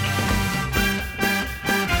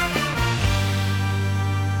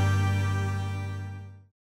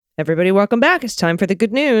 Everybody, welcome back. It's time for the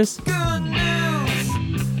good news. Good news.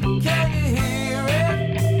 Can you hear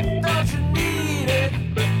it? Don't you need it?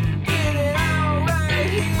 Get it all right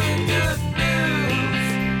here. Good news.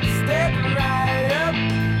 Step right up.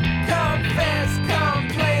 Confess,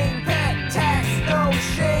 complain, pet tax, no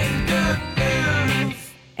shame. Good news.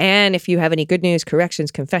 And if you have any good news,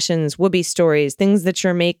 corrections, confessions, whoopee stories, things that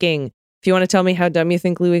you're making, if you want to tell me how dumb you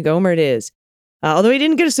think Louis Gohmert is, although he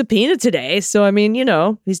didn't get a subpoena today, so I mean, you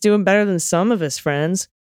know, he's doing better than some of his friends.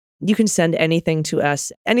 You can send anything to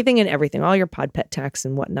us, anything and everything, all your pod pet tax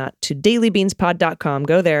and whatnot, to dailybeanspod.com.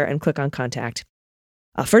 Go there and click on contact.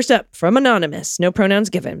 First up, from Anonymous, no pronouns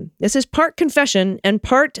given. This is part confession and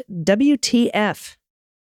part WTF.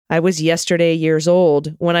 I was yesterday years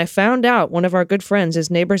old when I found out one of our good friends is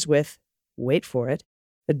neighbors with, wait for it,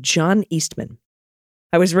 John Eastman.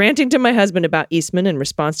 I was ranting to my husband about Eastman in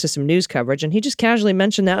response to some news coverage, and he just casually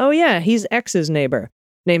mentioned that, oh yeah, he's X's neighbor.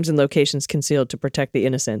 Names and locations concealed to protect the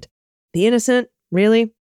innocent. The innocent?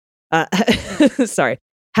 Really? Sorry.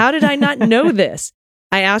 How did I not know this?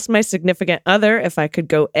 I asked my significant other if I could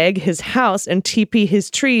go egg his house and TP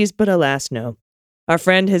his trees, but alas, no. Our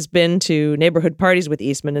friend has been to neighborhood parties with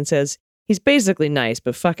Eastman and says he's basically nice,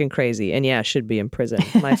 but fucking crazy, and yeah, should be in prison.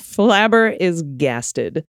 My flabber is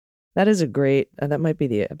gasted. That is a great, that might be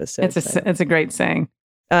the episode. It's a great saying.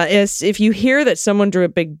 If you hear that someone drew a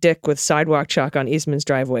big dick with sidewalk chalk on Eastman's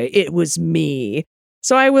driveway, it was me.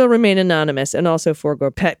 So I will remain anonymous and also forego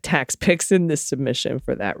pet tax pics in this submission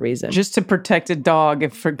for that reason. Just to protect a dog,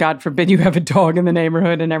 if for God forbid you have a dog in the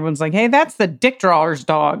neighborhood and everyone's like, hey, that's the dick drawer's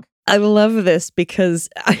dog. I love this because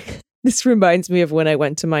this reminds me of when I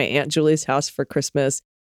went to my Aunt Julie's house for Christmas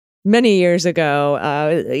many years ago,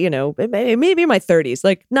 maybe in my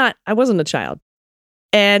 30s, I wasn't a child.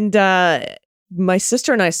 And my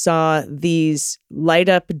sister and I saw these light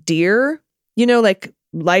up deer, like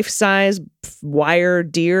life-size wire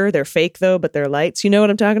deer. They're fake though, but they're lights. You know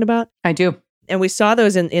what I'm talking about? I do. And we saw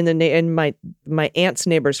those in my aunt's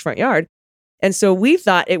neighbor's front yard. And so we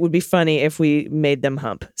thought it would be funny if we made them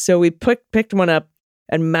hump. So we picked one up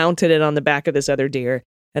and mounted it on the back of this other deer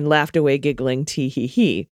and laughed away giggling, tee hee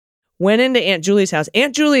hee. Went into Aunt Julie's house.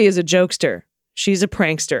 Aunt Julie is a jokester. She's a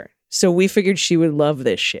prankster. So we figured she would love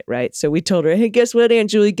this shit, right? So we told her, hey, guess what,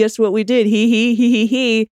 Aunt Julie? Guess what we did? Hee hee hee hee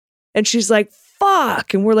hee. And she's like,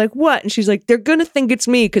 fuck. And we're like, what? And she's like, they're going to think it's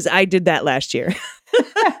me because I did that last year.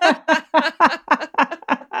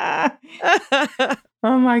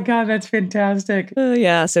 Oh my God, that's fantastic.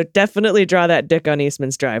 Yeah, so definitely draw that dick on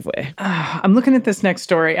Eastman's driveway. I'm looking at this next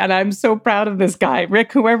story and I'm so proud of this guy.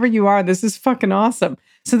 Rick, whoever you are, this is fucking awesome.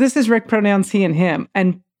 So this is Rick, pronouns he and him,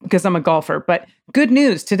 and because I'm a golfer. But good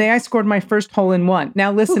news, today I scored my first hole-in-one.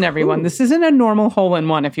 Now listen, everyone, this isn't a normal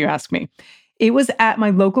hole-in-one if you ask me. It was at my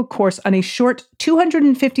local course on a short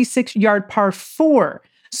 256-yard par 4.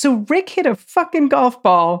 So Rick hit a fucking golf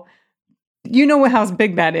ball, you know how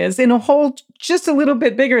big that is, in a hole just a little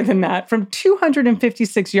bit bigger than that, from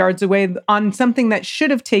 256 yards away on something that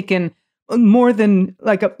should have taken more than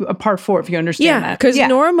like a par 4, if you understand that. Because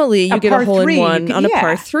normally you get a hole in one on a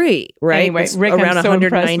par 3, right? Anyway, Rick, around I'm so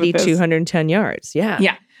 190, 210 yards. Yeah.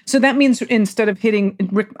 Yeah. So that means instead of hitting,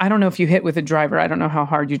 Rick, I don't know if you hit with a driver. I don't know how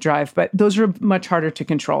hard you drive, but those are much harder to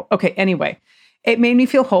control. Okay, anyway, it made me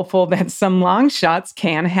feel hopeful that some long shots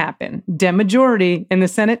can happen. Dem majority in the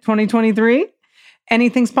Senate 2023.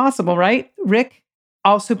 Anything's possible, right? Rick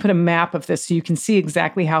also put a map of this so you can see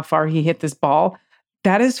exactly how far he hit this ball.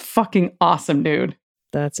 That is fucking awesome, dude.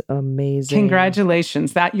 That's amazing.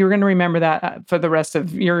 Congratulations. That you're going to remember that for the rest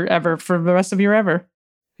of your ever.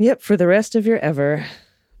 Yep, for the rest of your ever.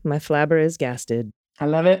 My flabber is gasted. I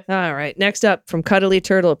love it. All right. Next up, from Cuddly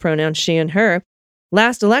Turtle, pronouns she and her.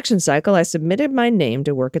 Last election cycle, I submitted my name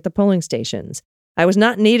to work at the polling stations. I was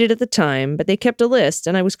not needed at the time, but they kept a list,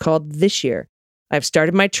 and I was called this year. I've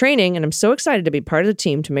started my training, and I'm so excited to be part of the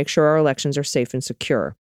team to make sure our elections are safe and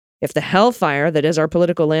secure. If the hellfire that is our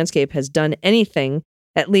political landscape has done anything,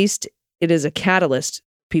 at least it is a catalyst for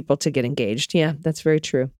people to get engaged. Yeah, that's very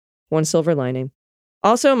true. One silver lining.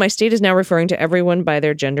 Also, my state is now referring to everyone by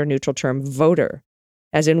their gender-neutral term voter.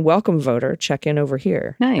 As in, welcome voter, check in over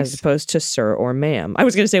here. Nice. As opposed to sir or ma'am. I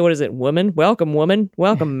was going to say, what is it? Woman?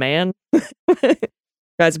 Welcome, man.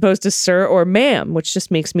 As opposed to sir or ma'am, which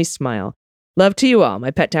just makes me smile. Love to you all.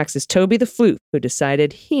 My pet tax is Toby the Floof, who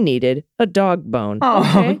decided he needed a dog bone. Oh,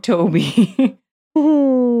 okay. Toby.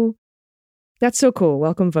 Ooh, that's so cool.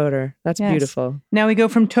 Welcome voter. That's beautiful. Now we go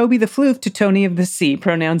from Toby the Floof to Tony of the Sea,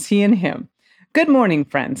 pronouns he and him. Good morning,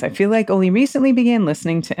 friends. I feel like only recently began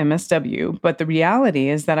listening to MSW, but the reality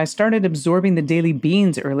is that I started absorbing the daily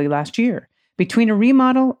beans early last year. Between a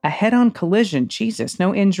remodel, a head-on collision, Jesus,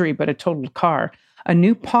 no injury but a totaled car, a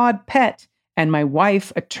new pod pet, and my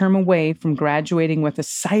wife a term away from graduating with a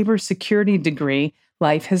cybersecurity degree,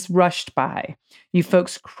 life has rushed by. You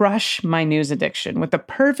folks crush my news addiction with the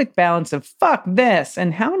perfect balance of fuck this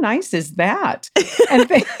and how nice is that? And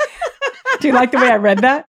do you like the way I read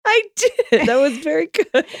that? I did. That was very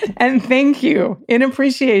good. And thank you. In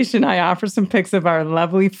appreciation, I offer some pics of our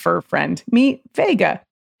lovely fur friend. Meet Vega.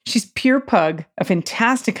 She's pure pug, a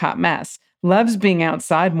fantastic hot mess, loves being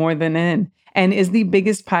outside more than in, and is the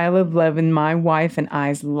biggest pile of love in my wife and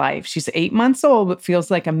I's life. She's 8 months old, but feels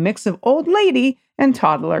like a mix of old lady and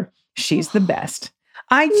toddler. She's the best.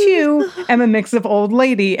 I, too, am a mix of old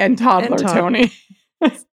lady and toddler, Tony.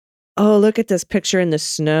 Oh, look at this picture in the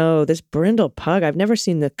snow. This brindle pug. I've never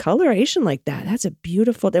seen the coloration like that. That's a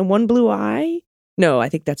beautiful. And one blue eye? No, I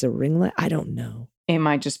think that's a ringlet. I don't know. It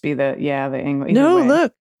might just be the English. No,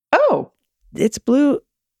 look. Oh. It's blue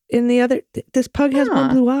in the other. This pug has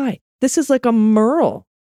one blue eye. This is like a merle.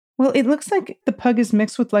 Well, it looks like the pug is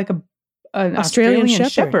mixed with like an Australian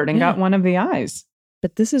shepherd and got one of the eyes.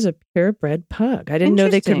 But this is a purebred pug. I didn't know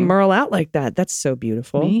they could merle out like that. That's so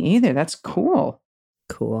beautiful. Me either. That's cool.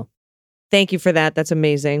 Cool. Thank you for that. That's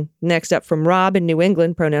amazing. Next up from Rob in New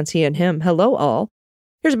England, pronouns he and him. Hello, all.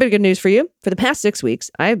 Here's a bit of good news for you. For the past 6 weeks,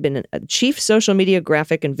 I have been a chief social media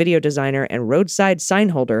graphic and video designer and roadside sign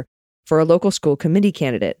holder for a local school committee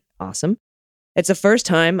candidate. Awesome. It's the first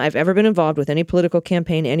time I've ever been involved with any political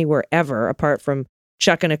campaign anywhere ever, apart from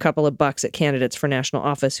chucking a couple of bucks at candidates for national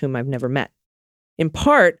office whom I've never met. In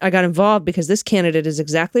part, I got involved because this candidate is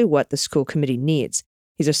exactly what the school committee needs.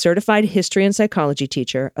 He's a certified history and psychology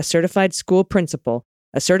teacher, a certified school principal,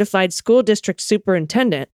 a certified school district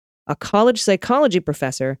superintendent, a college psychology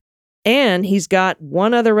professor, and he's got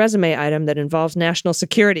one other resume item that involves national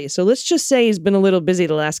security. So let's just say he's been a little busy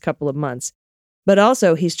the last couple of months. But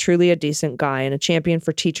also, he's truly a decent guy and a champion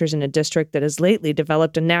for teachers in a district that has lately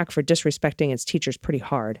developed a knack for disrespecting its teachers pretty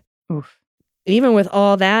hard. Oof. Even with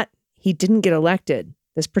all that, he didn't get elected.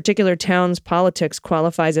 This particular town's politics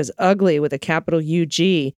qualifies as ugly with a capital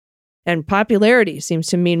UG, and popularity seems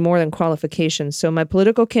to mean more than qualifications. So my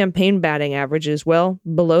political campaign batting average is, well,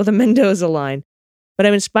 below the Mendoza line. But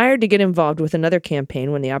I'm inspired to get involved with another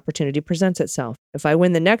campaign when the opportunity presents itself. If I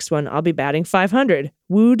win the next one, I'll be batting 500.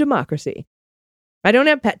 Woo democracy. I don't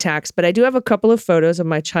have pet tax, but I do have a couple of photos of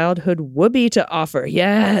my childhood whoopee to offer.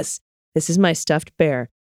 Yes. This is my stuffed bear.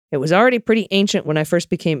 It was already pretty ancient when I first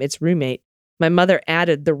became its roommate. My mother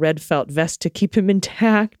added the red felt vest to keep him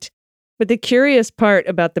intact. But the curious part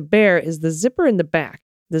about the bear is the zipper in the back.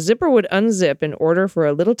 The zipper would unzip in order for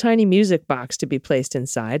a little tiny music box to be placed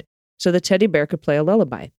inside so the teddy bear could play a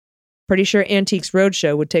lullaby. Pretty sure Antiques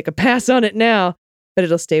Roadshow would take a pass on it now, but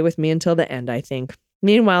it'll stay with me until the end, I think.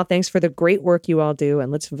 Meanwhile, thanks for the great work you all do,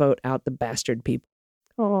 and let's vote out the bastard people.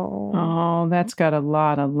 Oh, that's got a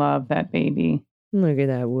lot of love, that baby. Look at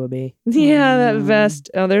that whoopee. Yeah, that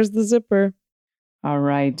vest. Oh, there's the zipper. All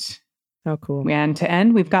right. How cool. And to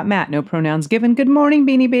end, we've got Matt. No pronouns given. Good morning,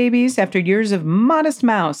 Beanie Babies. After years of Modest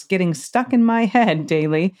Mouse getting stuck in my head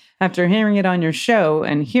daily, after hearing it on your show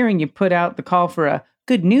and hearing you put out the call for a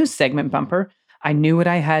good news segment bumper, I knew what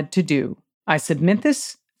I had to do. I submit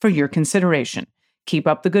this for your consideration. Keep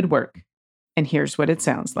up the good work. And here's what it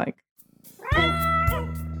sounds like.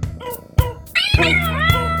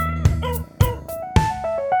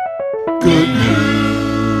 Good news.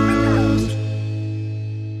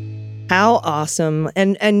 How awesome.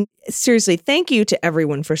 And seriously, thank you to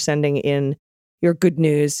everyone for sending in your good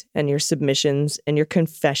news and your submissions and your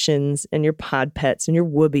confessions and your pod pets and your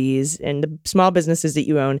whoobies and the small businesses that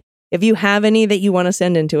you own. If you have any that you want to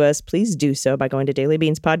send in to us, please do so by going to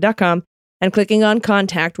dailybeanspod.com and clicking on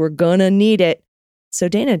contact. We're gonna need it. So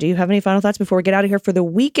Dana, do you have any final thoughts before we get out of here for the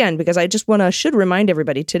weekend? Because I just should remind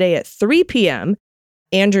everybody today at 3 p.m.,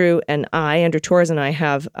 Andrew Torres and I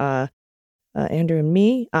have, Andrew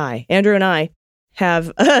and I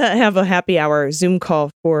have a happy hour Zoom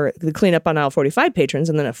call for the Cleanup on Aisle 45 patrons.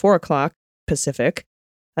 And then at 4 o'clock Pacific,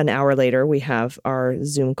 an hour later, we have our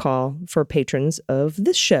Zoom call for patrons of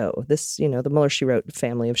this show, the Mueller, She Wrote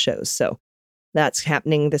family of shows. So that's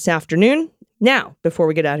happening this afternoon. Now, before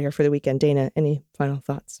we get out of here for the weekend, Dana, any final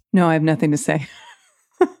thoughts? No, I have nothing to say.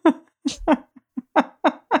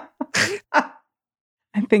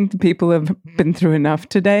 I think the people have been through enough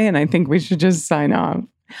today, and I think we should just sign off.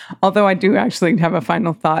 Although I do actually have a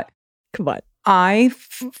final thought. Come on. I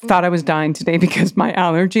thought I was dying today because my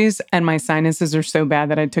allergies and my sinuses are so bad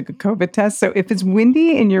that I took a COVID test. So if it's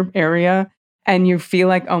windy in your area and you feel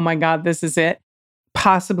like, oh my God, this is it,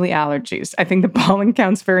 possibly allergies. I think the pollen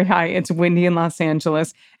count's very high. It's windy in Los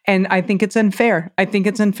Angeles. And I think it's unfair. I think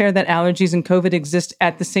it's unfair that allergies and COVID exist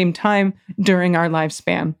at the same time during our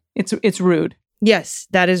lifespan. It's rude. Yes,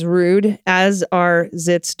 that is rude, as are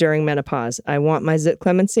zits during menopause. I want my zit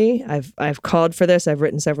clemency. I've called for this. I've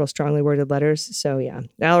written several strongly worded letters. So yeah,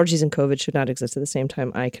 allergies and COVID should not exist at the same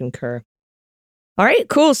time. I concur. All right,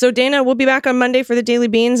 cool. So Dana, we'll be back on Monday for the Daily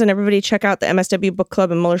Beans, and everybody check out the MSW Book Club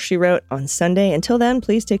and Mueller, She Wrote on Sunday. Until then,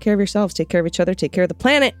 please take care of yourselves, take care of each other, take care of the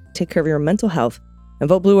planet, take care of your mental health, and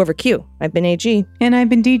vote blue over Q. I've been AG. And I've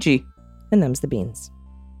been DG. And them's the beans.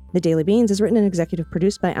 The Daily Beans is written and executive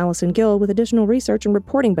produced by Allison Gill with additional research and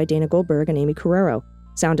reporting by Dana Goldberg and Amy Carrero.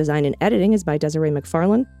 Sound design and editing is by Desiree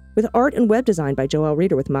McFarlane, with art and web design by Joelle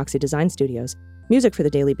Reeder with Moxie Design Studios. Music for The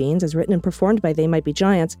Daily Beans is written and performed by They Might Be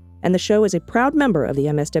Giants, and the show is a proud member of the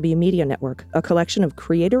MSW Media Network, a collection of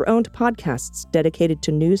creator-owned podcasts dedicated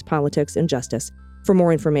to news, politics, and justice. For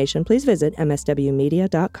more information, please visit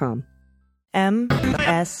mswmedia.com.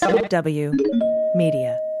 MSW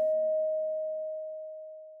Media.